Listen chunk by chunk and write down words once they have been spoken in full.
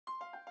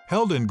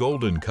Held in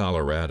Golden,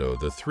 Colorado,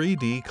 the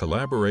 3D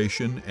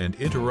Collaboration and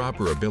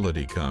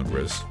Interoperability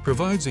Congress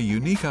provides a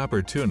unique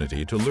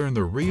opportunity to learn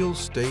the real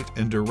state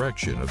and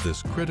direction of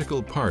this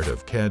critical part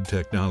of CAD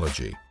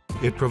technology.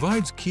 It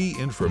provides key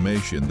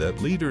information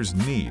that leaders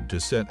need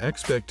to set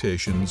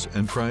expectations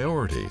and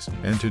priorities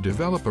and to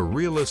develop a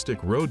realistic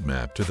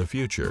roadmap to the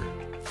future.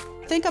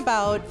 Think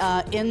about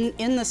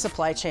in the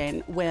supply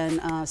chain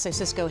when, say,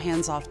 Cisco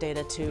hands off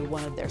data to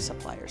one of their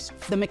suppliers.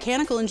 The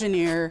mechanical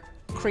engineer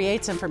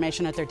creates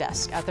information at their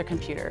desk, at their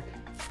computer.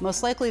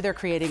 Most likely they're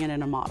creating it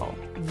in a model.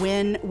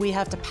 When we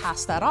have to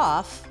pass that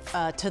off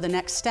to the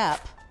next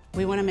step,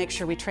 we want to make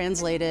sure we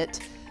translate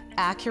it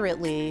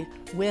accurately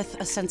with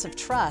a sense of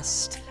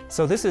trust.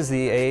 So this is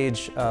the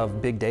age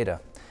of big data.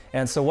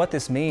 And so what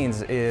this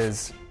means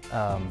is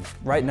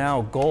right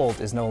now,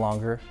 gold is no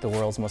longer the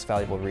world's most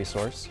valuable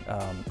resource.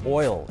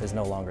 Oil is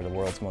no longer the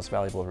world's most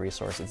valuable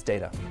resource, it's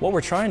data. What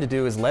we're trying to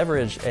do is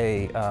leverage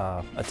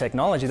a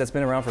technology that's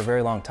been around for a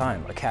very long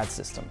time, a CAD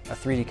system, a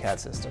 3D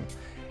CAD system.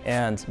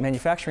 And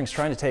manufacturing is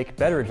trying to take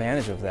better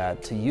advantage of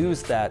that, to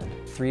use that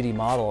 3D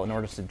model in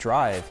order to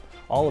drive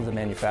all of the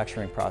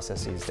manufacturing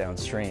processes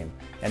downstream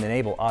and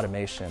enable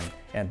automation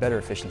and better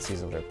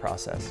efficiencies of their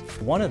process.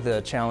 One of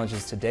the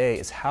challenges today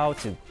is how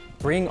to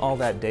bring all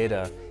that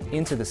data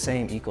into the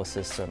same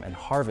ecosystem and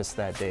harvest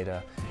that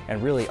data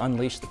and really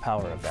unleash the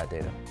power of that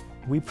data.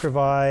 We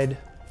provide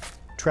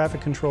traffic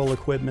control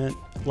equipment,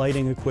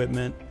 lighting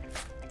equipment,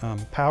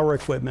 power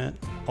equipment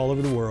all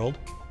over the world,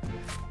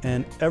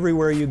 and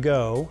everywhere you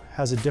go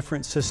has a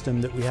different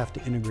system that we have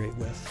to integrate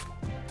with.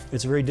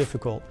 It's very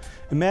difficult.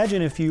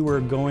 Imagine if you were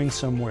going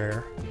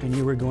somewhere and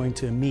you were going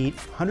to meet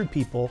 100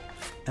 people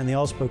and they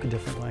all spoke a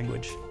different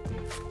language.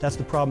 That's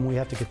the problem we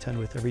have to contend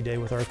with every day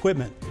with our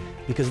equipment,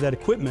 because that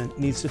equipment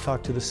needs to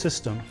talk to the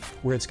system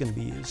where it's going to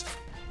be used.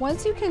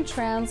 Once you can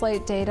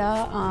translate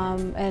data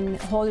and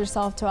hold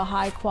yourself to a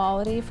high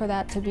quality for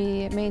that to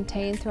be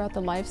maintained throughout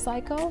the life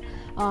cycle,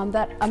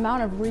 that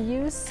amount of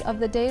reuse of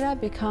the data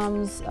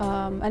becomes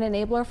an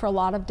enabler for a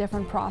lot of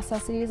different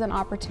processes and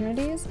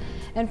opportunities.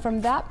 And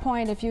from that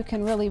point, if you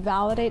can really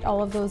validate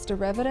all of those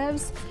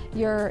derivatives,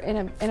 you're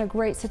in a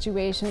great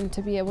situation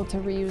to be able to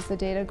reuse the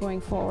data going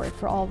forward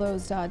for all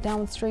those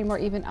downstream or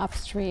even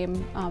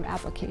upstream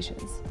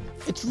applications.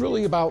 It's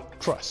really about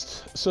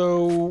trust.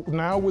 So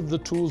now with the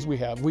tools we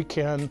have, we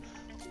can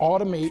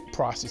automate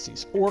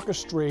processes,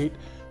 orchestrate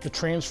the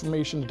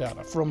transformation of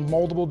data from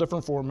multiple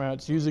different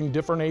formats using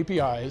different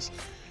APIs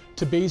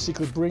to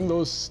basically bring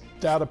those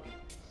data,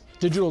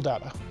 digital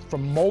data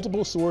from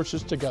multiple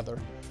sources together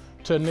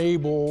to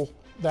enable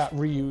that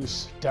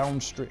reuse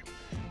downstream.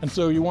 And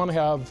so you want to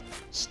have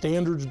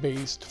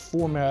standards-based,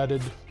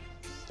 formatted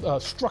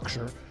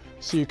structure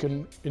so you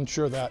can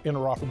ensure that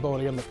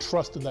interoperability and the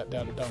trust of that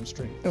data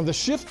downstream. Now, the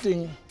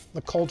shifting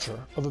the culture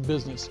of a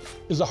business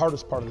is the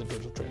hardest part of the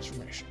digital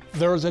transformation.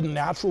 There is a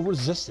natural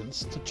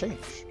resistance to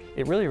change.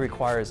 It really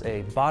requires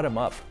a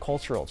bottom-up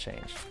cultural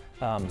change,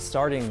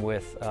 starting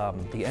with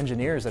the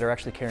engineers that are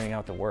actually carrying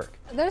out the work.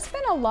 There's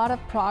been a lot of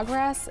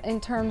progress in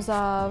terms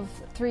of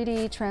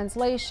 3D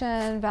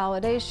translation,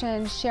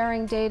 validation,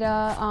 sharing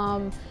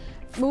data,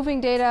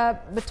 moving data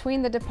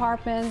between the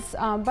departments,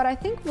 but I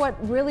think what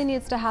really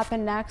needs to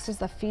happen next is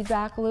the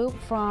feedback loop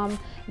from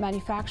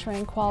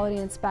manufacturing, quality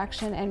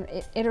inspection, and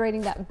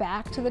iterating that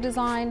back to the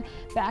design,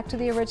 back to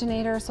the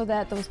originator, so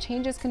that those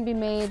changes can be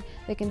made,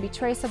 they can be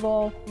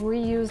traceable,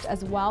 reused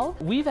as well.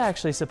 We've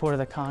actually supported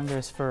the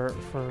Congress for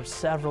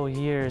several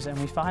years, and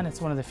we find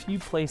it's one of the few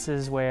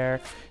places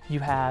where you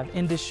have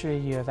industry,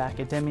 you have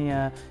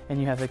academia, and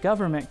you have the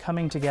government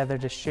coming together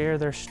to share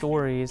their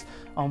stories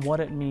on what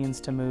it means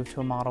to move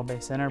to a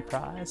model-based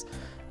enterprise.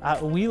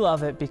 We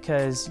love it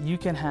because you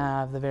can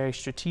have the very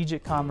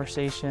strategic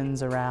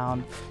conversations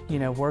around,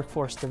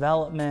 workforce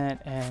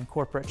development and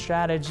corporate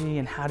strategy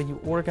and how do you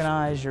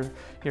organize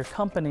your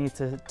company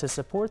to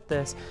support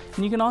this.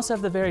 And you can also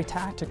have the very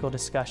tactical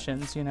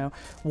discussions,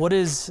 what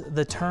is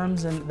the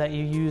terms that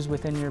you use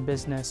within your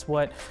business,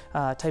 what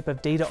type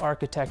of data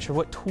architecture,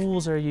 what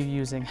tools are you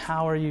using,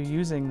 how are you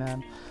using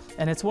them?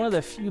 And it's one of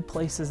the few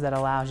places that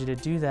allows you to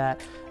do that.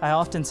 I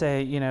often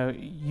say,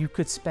 you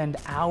could spend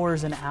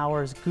hours and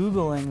hours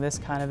Googling this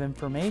kind of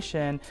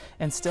information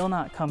and still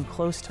not come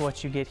close to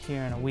what you get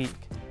here in a week.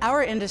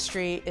 Our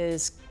industry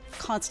is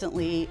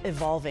constantly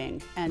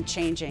evolving and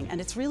changing,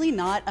 and it's really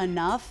not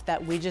enough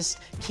that we just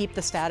keep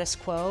the status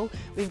quo.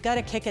 We've got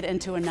to kick it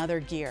into another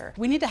gear.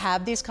 We need to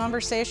have these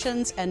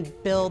conversations and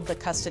build the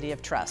custody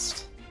of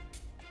trust.